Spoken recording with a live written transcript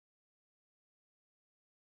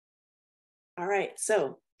All right,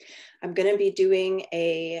 so I'm going to be doing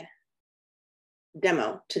a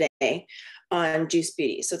demo today on Juice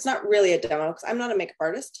Beauty. So it's not really a demo because I'm not a makeup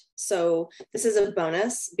artist. So this is a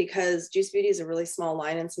bonus because Juice Beauty is a really small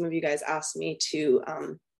line and some of you guys asked me to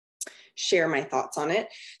share my thoughts on it.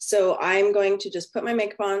 So I'm going to just put my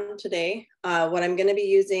makeup on today. What I'm going to be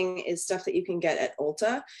using is stuff that you can get at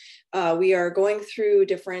Ulta. We are going through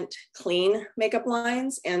different clean makeup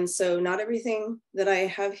lines. And so not everything that I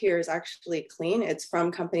have here is actually clean. It's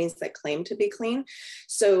from companies that claim to be clean.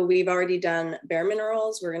 So we've already done Bare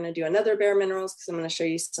Minerals. We're going to do another Bare Minerals because I'm going to show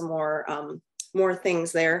you some more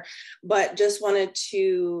things there, but just wanted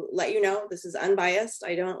to let you know this is unbiased.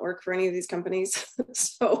 I don't work for any of these companies.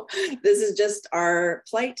 So this is just our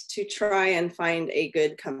plight to try and find a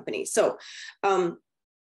good company. So I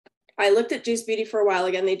looked at Juice Beauty for a while.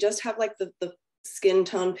 Again, they just have like the skin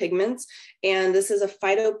tone pigments, and this is a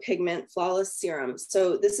phytopigment flawless serum.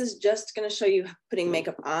 So this is just going to show you putting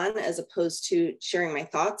makeup on as opposed to sharing my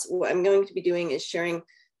thoughts. What I'm going to be doing is sharing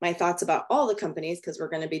my thoughts about all the companies, because we're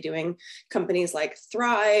going to be doing companies like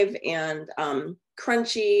Thrive and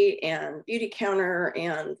Crunchy and Beauty Counter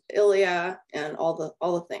and Ilia and all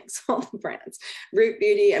the things, all the brands, Root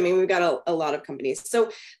Beauty. I mean, we've got a lot of companies. So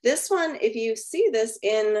this one, if you see this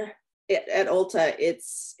at Ulta,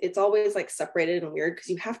 it's always like separated and weird because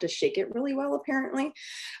you have to shake it really well, apparently.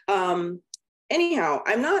 Anyhow,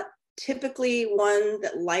 I'm not typically one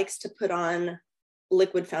that likes to put on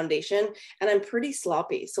liquid foundation, and I'm pretty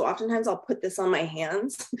sloppy. So oftentimes I'll put this on my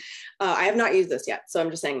hands. I have not used this yet. So I'm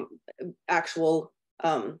just saying actual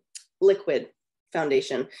liquid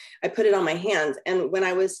foundation. I put it on my hands. And when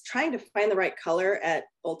I was trying to find the right color at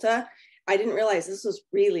Ulta, I didn't realize this was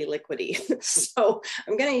really liquidy. So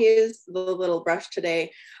I'm going to use the little brush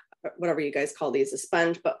today, whatever you guys call these, a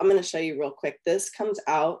sponge, but I'm going to show you real quick. This comes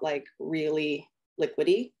out like really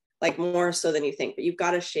liquidy, like more so than you think, but you've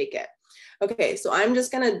got to shake it. Okay, so I'm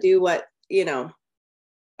just going to do what,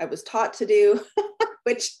 I was taught to do,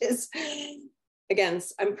 which is, again,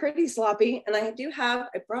 I'm pretty sloppy. And I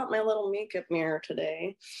brought my little makeup mirror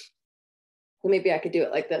today. Well, maybe I could do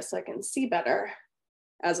it like this so I can see better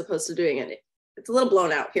as opposed to doing it. It's a little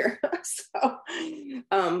blown out here. So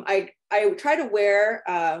I try to wear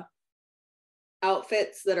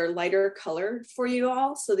outfits that are lighter colored for you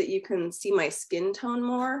all so that you can see my skin tone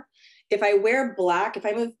more. If I wear black, if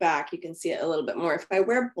I move back, you can see it a little bit more. If I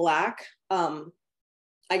wear black,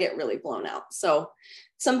 I get really blown out. So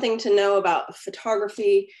something to know about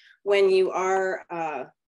photography when you are, let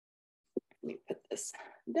me put this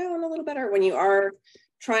down a little better, when you are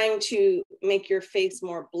trying to make your face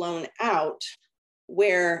more blown out,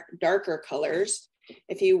 wear darker colors.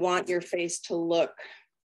 If you want your face to look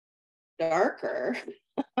darker,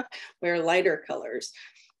 wear lighter colors.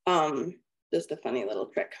 Just a funny little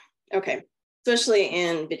trick. Okay, especially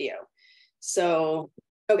in video. So,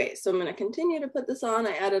 okay, so I'm going to continue to put this on.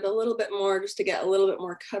 I added a little bit more just to get a little bit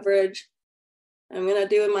more coverage. I'm going to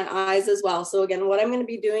do in my eyes as well. So again, what I'm going to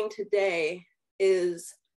be doing today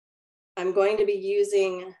is I'm going to be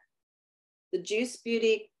using the Juice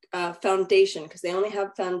Beauty foundation, because they only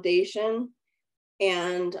have foundation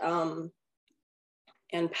and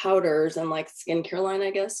powders and like skincare line,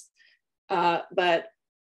 I guess. But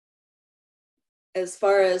as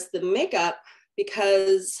far as the makeup,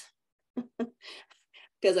 because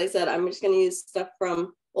I said I'm just going to use stuff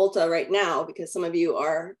from Ulta right now because some of you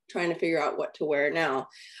are trying to figure out what to wear now.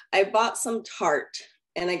 I bought some Tarte.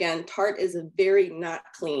 And again, Tarte is a very not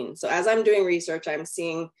clean. So as I'm doing research, I'm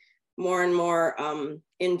seeing more and more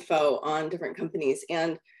info on different companies.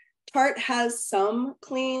 And Tarte has some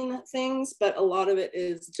clean things, but a lot of it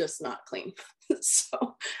is just not clean.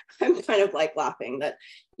 So I'm kind of like laughing that,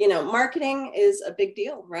 marketing is a big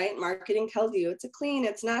deal, right? Marketing tells you it's a clean,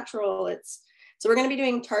 it's natural. So we're going to be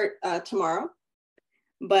doing Tarte tomorrow.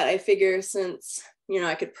 But I figure since,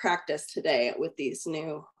 I could practice today with these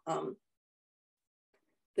new, the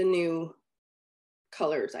new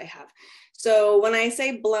colors I have. So when I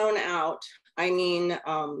say blown out, I mean,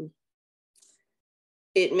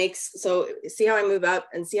 it makes, so see how I move up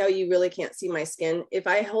and see how you really can't see my skin. If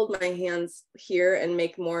I hold my hands here and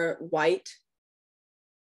make more white,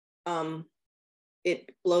 it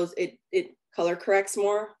blows, it color corrects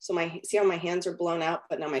more. So see how my hands are blown out,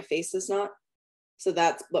 but now my face is not. So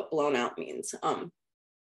that's what blown out means. So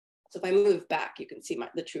if I move back, you can see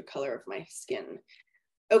the true color of my skin.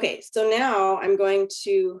 Okay, so now I'm going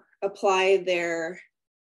to apply their,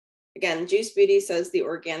 again, Juice Beauty says the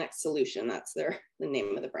organic solution. That's the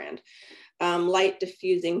name of the brand. Light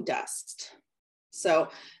diffusing dust. So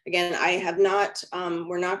again, I have not,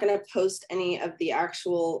 we're not going to post any of the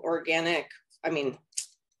actual organic,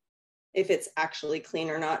 if it's actually clean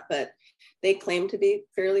or not, but they claim to be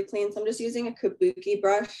fairly clean. So I'm just using a kabuki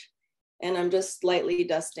brush and I'm just lightly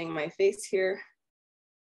dusting my face here.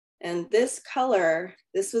 And this color,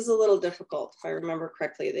 this was a little difficult, if I remember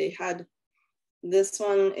correctly. They had, this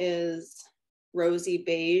one is rosy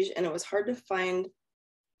beige, and it was hard to find.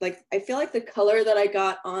 Like, I feel like the color that I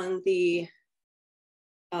got on the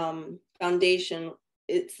foundation,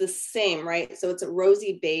 it's the same, right? So it's a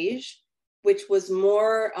rosy beige, which was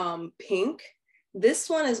more pink. This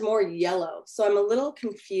one is more yellow. So I'm a little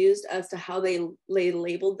confused as to how they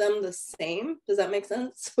labeled them the same. Does that make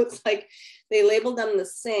sense? So it's like they labeled them the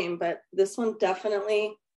same, but this one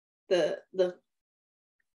definitely, the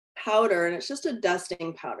powder, and it's just a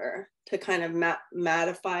dusting powder to kind of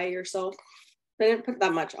mattify yourself. I didn't put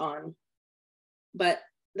that much on, but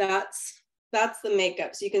that's the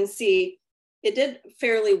makeup. So you can see it did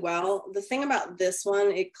fairly well. The thing about this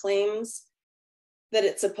one, it claims that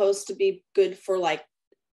it's supposed to be good for like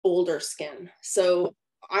older skin. So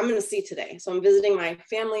I'm going to see today. So I'm visiting my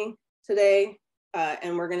family today,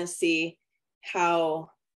 and we're going to see how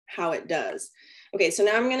it does. Okay, so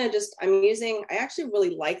now I'm going to I actually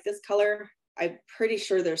really like this color. I'm pretty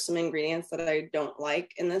sure there's some ingredients that I don't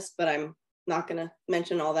like in this, but I'm not going to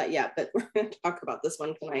mention all that yet, but we're going to talk about this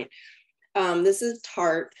one tonight. This is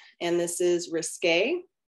Tarte, and this is Risque.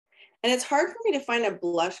 And it's hard for me to find a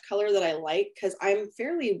blush color that I like because I'm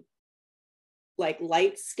fairly like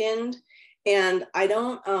light skinned, and I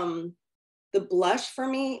don't, the blush for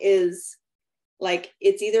me is like,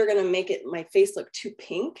 it's either going to make my face look too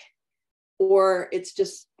pink, or it's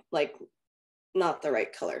just like not the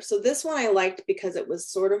right color. So this one I liked because it was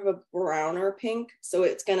sort of a browner pink. So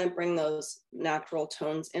it's going to bring those natural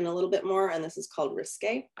tones in a little bit more. And this is called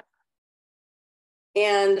Risque.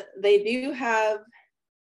 And they do have,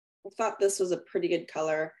 I thought this was a pretty good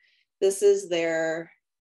color. This is their,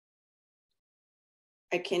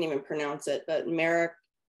 I can't even pronounce it, but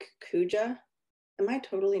Maracuja. Am I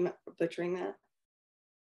totally butchering that?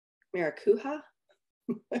 Maracuja?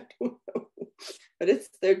 I don't know. But it's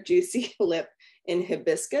their Juicy Lip in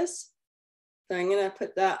Hibiscus. So I'm gonna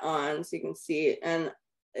put that on so you can see it. And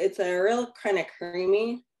it's a real kind of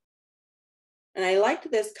creamy. And I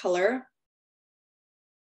liked this color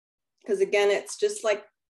because again, it's just like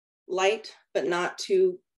light, but not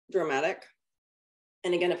too dramatic.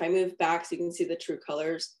 And again, if I move back so you can see the true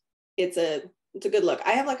colors, it's a good look.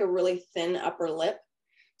 I have like a really thin upper lip.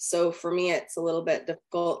 So for me, it's a little bit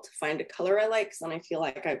difficult to find a color I like, because then I feel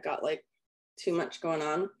like I've got like too much going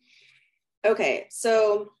on. Okay,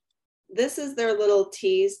 so this is their little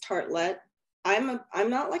tease Tartelette. I'm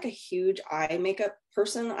not like a huge eye makeup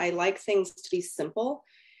person. I like things to be simple.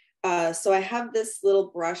 So I have this little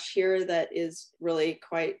brush here that is really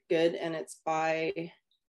quite good, and it's by, I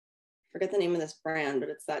forget the name of this brand, but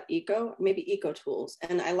it's that maybe Eco Tools.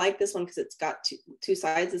 And I like this one because it's got two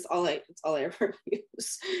sides. It's all I ever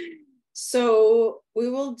use. So we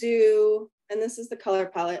will do, and this is the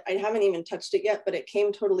color palette. I haven't even touched it yet, but it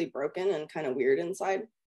came totally broken and kind of weird inside.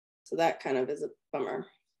 So that kind of is a bummer.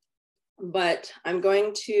 But I'm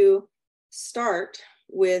going to start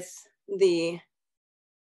with the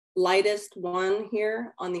lightest one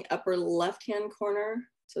here on the upper left-hand corner.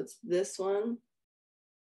 So it's this one.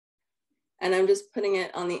 And I'm just putting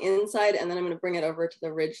it on the inside, and then I'm going to bring it over to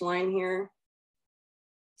the ridge line here.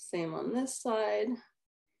 Same on this side.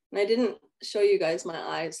 And I didn't show you guys my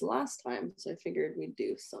eyes last time, so I figured we'd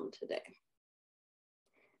do some today.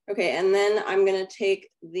 Okay, and then I'm going to take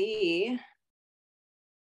let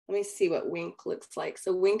me see what Wink looks like.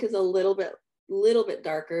 So Wink is a little bit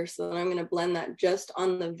darker, so then I'm going to blend that just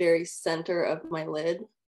on the very center of my lid.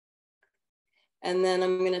 And then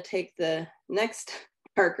I'm going to take the next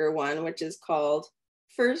darker one, which is called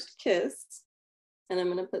First Kiss. And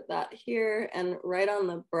I'm going to put that here and right on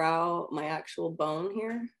the brow, my actual bone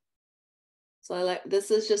here. So I like,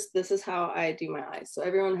 this is how I do my eyes. So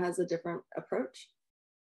everyone has a different approach.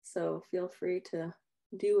 So feel free to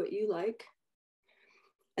do what you like.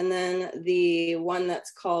 And then the one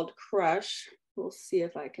that's called Crush, we'll see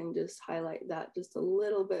if I can just highlight that just a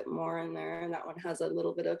little bit more in there. And that one has a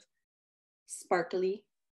little bit of sparkly.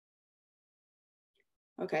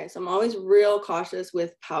 Okay, so I'm always real cautious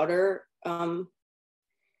with powdered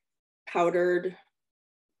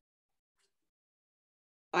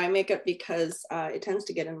eye makeup because it tends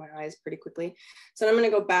to get in my eyes pretty quickly. So I'm going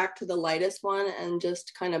to go back to the lightest one and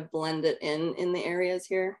just kind of blend it in the areas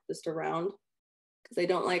here, just around, because I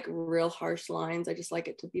don't like real harsh lines. I just like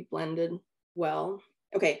it to be blended well.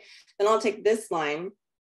 Okay, then I'll take this line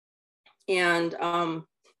and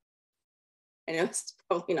I know it's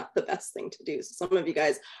probably not the best thing to do. So some of you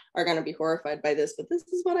guys are going to be horrified by this, but this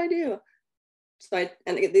is what I do. So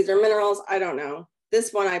and these are minerals. I don't know.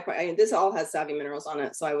 This one, this all has Savvy Minerals on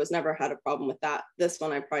it. So I never had a problem with that. This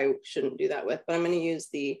one I probably shouldn't do that with, but I'm going to use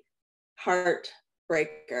the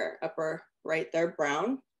Heartbreaker upper right there,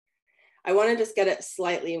 brown. I want to just get it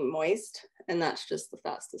slightly moist, and that's just the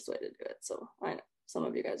fastest way to do it. So I know some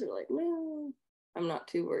of you guys are like, no, I'm not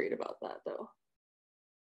too worried about that though.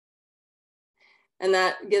 And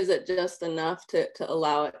that gives it just enough to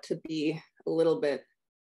allow it to be a little bit,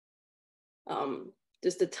 I'm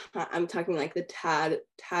talking like the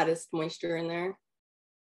taddest moisture in there.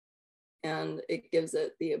 And it gives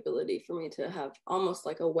it the ability for me to have almost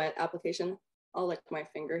like a wet application. I'll lick my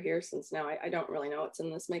finger here since now I don't really know what's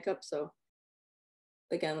in this makeup. So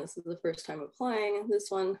again, this is the first time applying this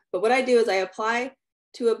one. But what I do is I apply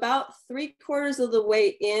to about 3/4 of the way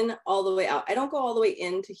in, all the way out. I don't go all the way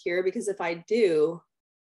into here because if I do,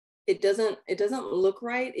 it doesn't look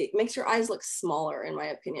right. It makes your eyes look smaller, in my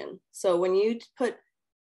opinion. So when you put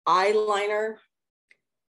eyeliner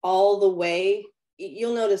all the way,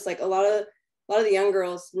 you'll notice like a lot of the young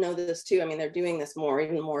girls know this too. I mean, they're doing this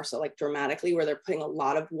even more so like dramatically, where they're putting a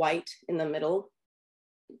lot of white in the middle.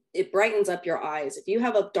 It brightens up your eyes. If you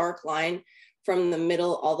have a dark line from the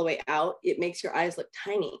middle all the way out, it makes your eyes look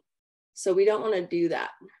tiny. So we don't want to do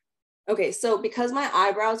that. Okay, so because my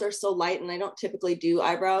eyebrows are so light and I don't typically do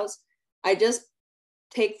eyebrows, I just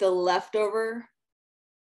take the leftover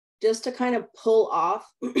just to kind of pull off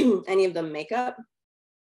any of the makeup.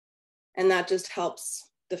 And that just helps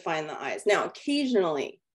define the eyes. Now,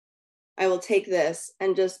 occasionally I will take this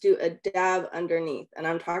and just do a dab underneath. And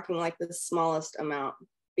I'm talking like the smallest amount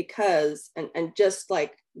because, and just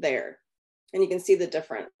like there, and you can see the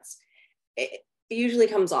difference. It usually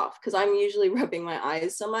comes off because I'm usually rubbing my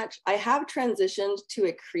eyes so much. I have transitioned to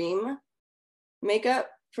a cream makeup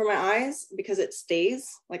for my eyes because it stays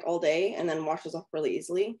like all day and then washes off really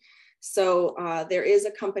easily. So there is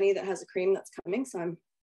a company that has a cream that's coming. So I'm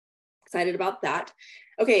excited about that.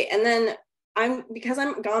 Okay, and then because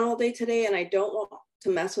I'm gone all day today and I don't want to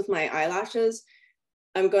mess with my eyelashes,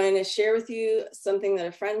 I'm going to share with you something that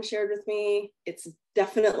a friend shared with me. It's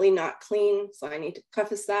definitely not clean, so I need to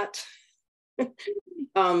preface that.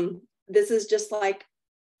 This is just like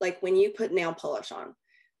when you put nail polish on,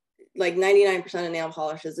 like 99% of nail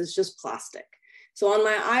polishes is just plastic. So on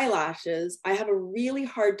my eyelashes, I have a really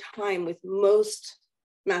hard time with most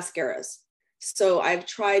mascaras. So I've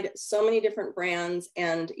tried so many different brands,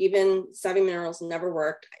 and even Savvy Minerals never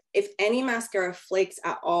worked. If any mascara flakes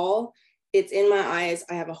at all, it's in my eyes.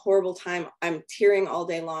 I have a horrible time. I'm tearing all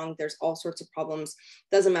day long. There's all sorts of problems.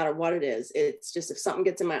 Doesn't matter what it is. It's just if something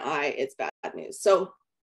gets in my eye, it's bad news.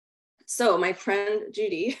 So my friend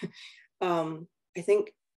Judy, I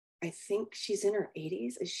think she's in her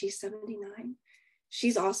 80s. Is she 79?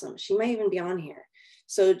 She's awesome. She might even be on here.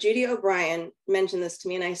 So Judy O'Brien mentioned this to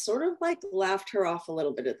me, and I sort of like laughed her off a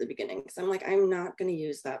little bit at the beginning because I'm like, I'm not going to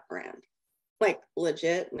use that brand. Like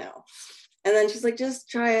legit, no. And then she's like, just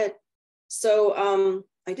try it. So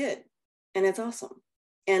I did, and it's awesome.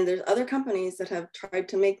 And there's other companies that have tried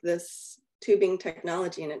to make this tubing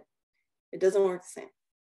technology, and it doesn't work the same.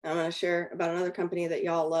 I'm going to share about another company that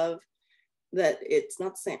y'all love that it's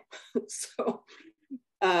not the same. So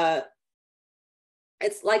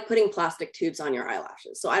it's like putting plastic tubes on your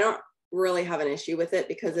eyelashes. So I don't really have an issue with it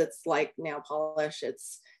because it's like nail polish.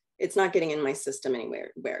 It's not getting in my system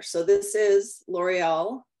anywhere. So this is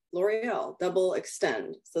L'Oreal Double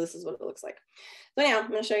Extend. So this is what it looks like. So now I'm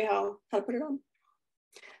going to show you how to put it on.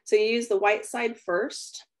 So you use the white side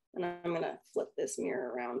first, and I'm going to flip this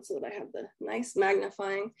mirror around so that I have the nice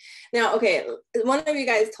magnifying. Now, okay, one of you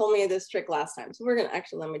guys told me this trick last time, so we're going to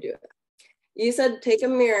actually let me do it. You said take a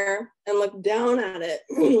mirror and look down at it.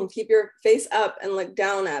 Keep your face up and look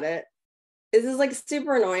down at it. This is like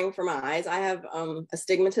super annoying for my eyes. I have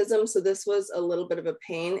astigmatism, so this was a little bit of a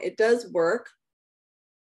pain. It does work,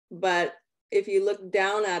 but if you look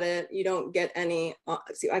down at it, you don't get any,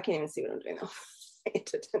 see, I can't even see what I'm doing now. I need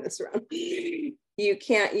to turn this around. You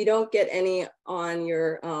don't get any on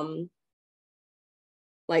your,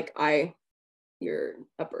 your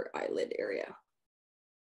upper eyelid area.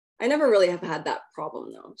 I never really have had that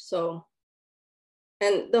problem though. So,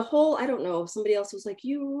 and the whole, I don't know, somebody else was like,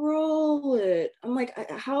 you roll it. I'm like,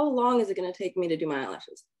 how long is it going to take me to do my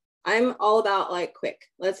eyelashes? I'm all about like quick.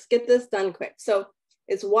 Let's get this done quick. So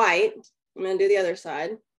it's white. I'm going to do the other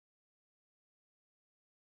side.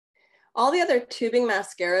 All the other tubing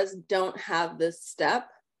mascaras don't have this step.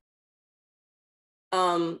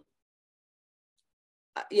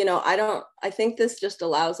 You know, I think this just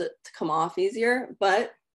allows it to come off easier.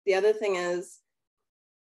 But the other thing is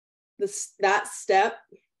that step,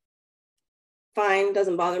 fine,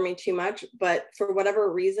 doesn't bother me too much, but for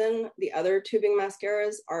whatever reason, the other tubing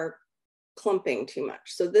mascaras are clumping too much.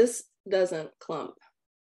 So this doesn't clump.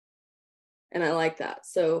 And I like that.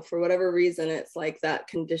 So for whatever reason, it's like that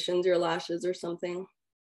conditions your lashes or something.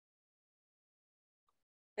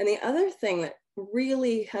 And the other thing that I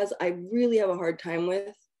really have a hard time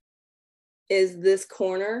with is this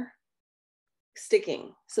corner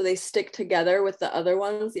sticking. So they stick together with the other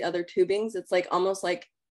ones, the other tubings. It's like almost like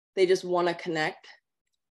they just want to connect.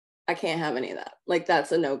 I can't have any of that. Like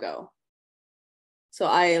that's a no-go. So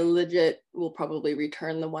I legit will probably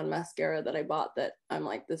return the one mascara that I bought that I'm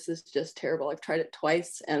like, this is just terrible. I've tried it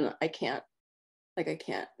twice and I can't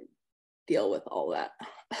deal with all that.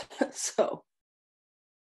 So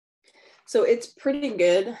it's pretty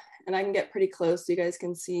good, and I can get pretty close so you guys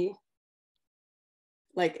can see.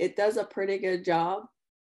 Like it does a pretty good job.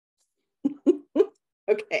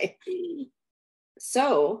 Okay.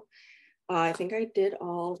 So I think I did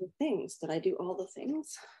all the things. Did I do all the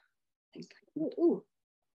things? I think I did. Ooh,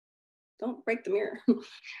 don't break the mirror.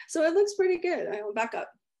 So it looks pretty good. I will back up.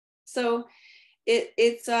 So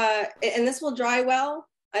it's and this will dry well.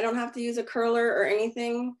 I don't have to use a curler or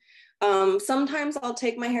anything. Sometimes I'll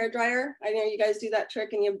take my hair dryer. I know you guys do that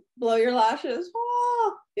trick and you blow your lashes,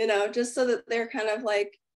 oh, you know, just so that they're kind of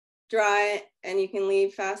like dry and you can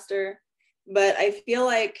leave faster. But I feel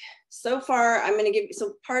like so far I'm going to give you,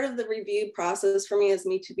 so part of the review process for me is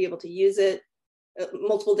me to be able to use it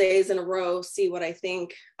multiple days in a row, see what I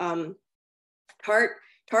think. Tarte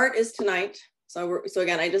is tonight. So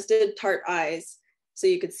again, I just did Tarte eyes, so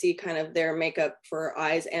you could see kind of their makeup for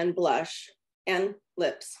eyes and blush and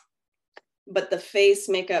lips. But the face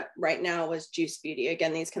makeup right now was Juice Beauty.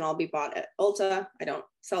 Again, these can all be bought at Ulta. I don't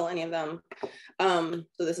sell any of them. So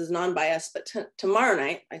this is non-biased, but tomorrow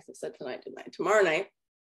night, I said tonight, didn't I? Tomorrow night,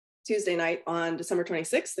 Tuesday night on December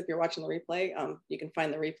 26th, if you're watching the replay, you can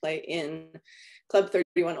find the replay in Club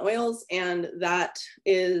 31 Oils, and that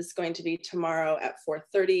is going to be tomorrow at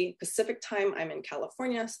 4:30 Pacific time. I'm in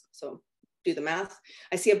California, so do the math.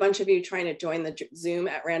 I see a bunch of you trying to join the Zoom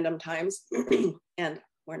at random times, and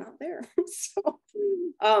we're not there.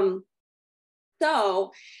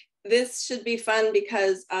 So this should be fun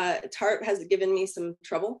because Tarte has given me some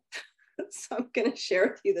trouble. So I'm going to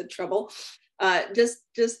share with you the trouble.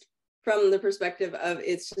 Just from the perspective of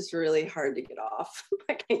it's just really hard to get off.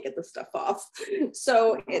 I can't get the stuff off.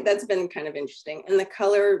 So that's been kind of interesting. And the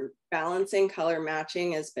color balancing, color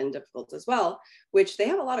matching has been difficult as well, which they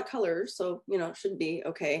have a lot of colors. So, you know, it should be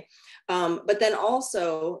okay. But then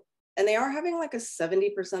also, and they are having like a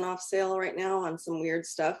 70% off sale right now on some weird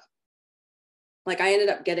stuff. Like I ended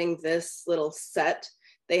up getting this little set.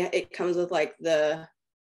 It comes with like the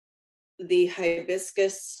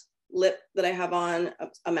hibiscus lip that I have on,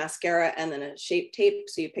 a mascara, and then a shape tape.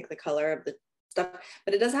 So you pick the color of the stuff,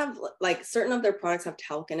 but it does have like certain of their products have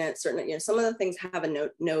talc in it. Certain, you know, some of the things have a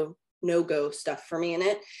no-go stuff for me in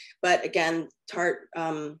it. But again, Tarte,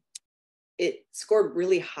 it scored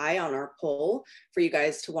really high on our poll for you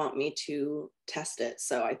guys to want me to test it.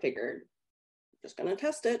 So I figured I'm just gonna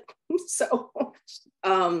test it. So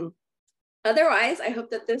otherwise, I hope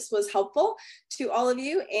that this was helpful to all of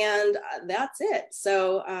you, and that's it.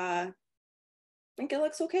 So I think it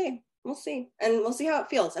looks okay. We'll see, and we'll see how it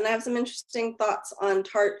feels. And I have some interesting thoughts on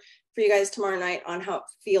Tarte for you guys tomorrow night on how it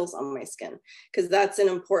feels on my skin, because that's an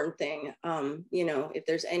important thing. You know, if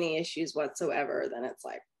there's any issues whatsoever, then it's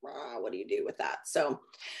like, what do you do with that? So,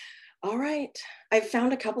 all right, I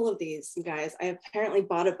found a couple of these, you guys. I apparently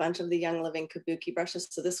bought a bunch of the Young Living Kabuki brushes.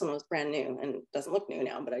 So this one was brand new and doesn't look new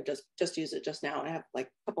now, but I just used it just now, and I have like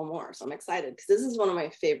a couple more. So I'm excited because this is one of my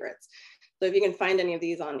favorites. So if you can find any of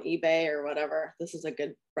these on eBay or whatever, this is a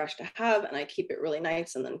good brush to have, and I keep it really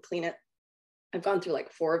nice and then clean it. I've gone through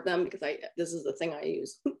like 4 of them because this is the thing I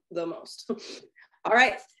use the most. All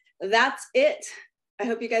right, that's it. I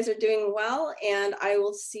hope you guys are doing well, and I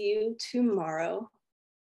will see you tomorrow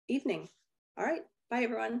evening. All right, bye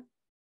everyone.